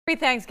Free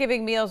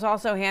Thanksgiving meals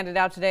also handed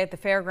out today at the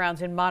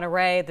fairgrounds in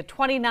Monterey. The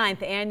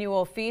 29th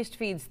annual feast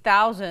feeds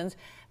thousands,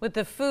 with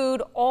the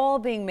food all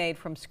being made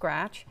from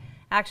scratch.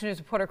 Action News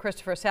reporter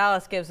Christopher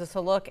Salas gives us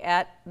a look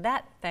at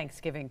that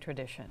Thanksgiving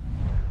tradition.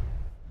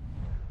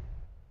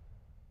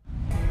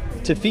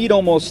 To feed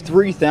almost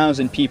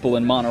 3,000 people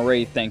in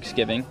Monterey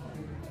Thanksgiving,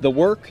 the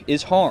work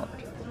is hard.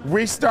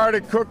 We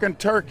started cooking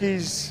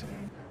turkeys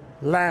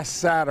last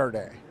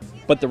Saturday.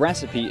 But the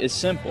recipe is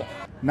simple.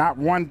 Not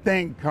one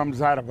thing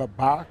comes out of a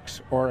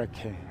box or a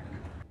can.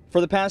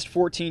 For the past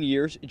 14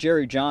 years,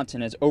 Jerry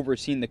Johnson has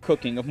overseen the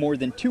cooking of more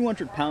than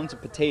 200 pounds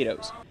of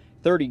potatoes,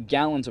 30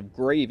 gallons of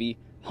gravy,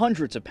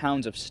 hundreds of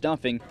pounds of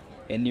stuffing,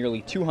 and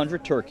nearly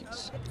 200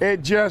 turkeys.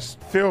 It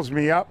just fills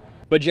me up.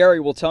 But Jerry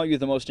will tell you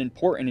the most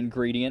important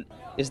ingredient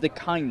is the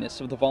kindness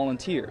of the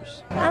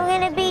volunteers. I'm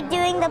going to be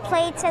doing the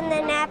plates and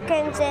the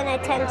napkins and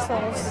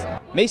utensils.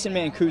 Mason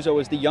Mancuso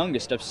is the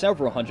youngest of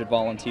several hundred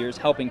volunteers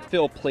helping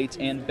fill plates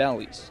and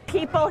bellies.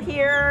 People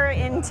here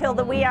until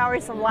the wee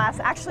hours of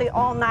actually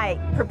all night,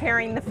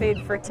 preparing the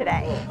food for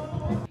today.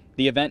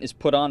 The event is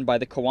put on by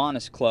the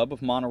Kiwanis Club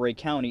of Monterey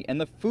County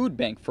and the Food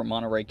Bank for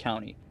Monterey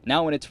County.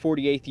 Now in its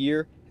 48th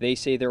year, they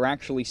say they're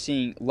actually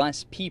seeing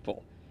less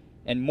people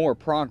and more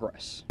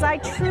progress. I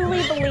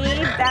truly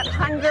believe that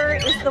hunger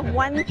is the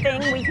one thing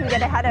we can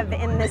get ahead of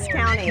in this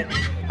county.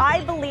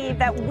 I believe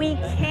that we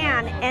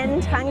can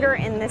end hunger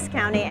in this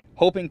county.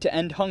 Hoping to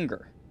end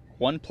hunger,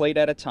 one plate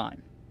at a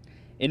time.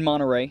 In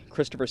Monterey,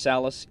 Christopher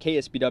Salas,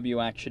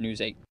 KSBW Action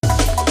News 8.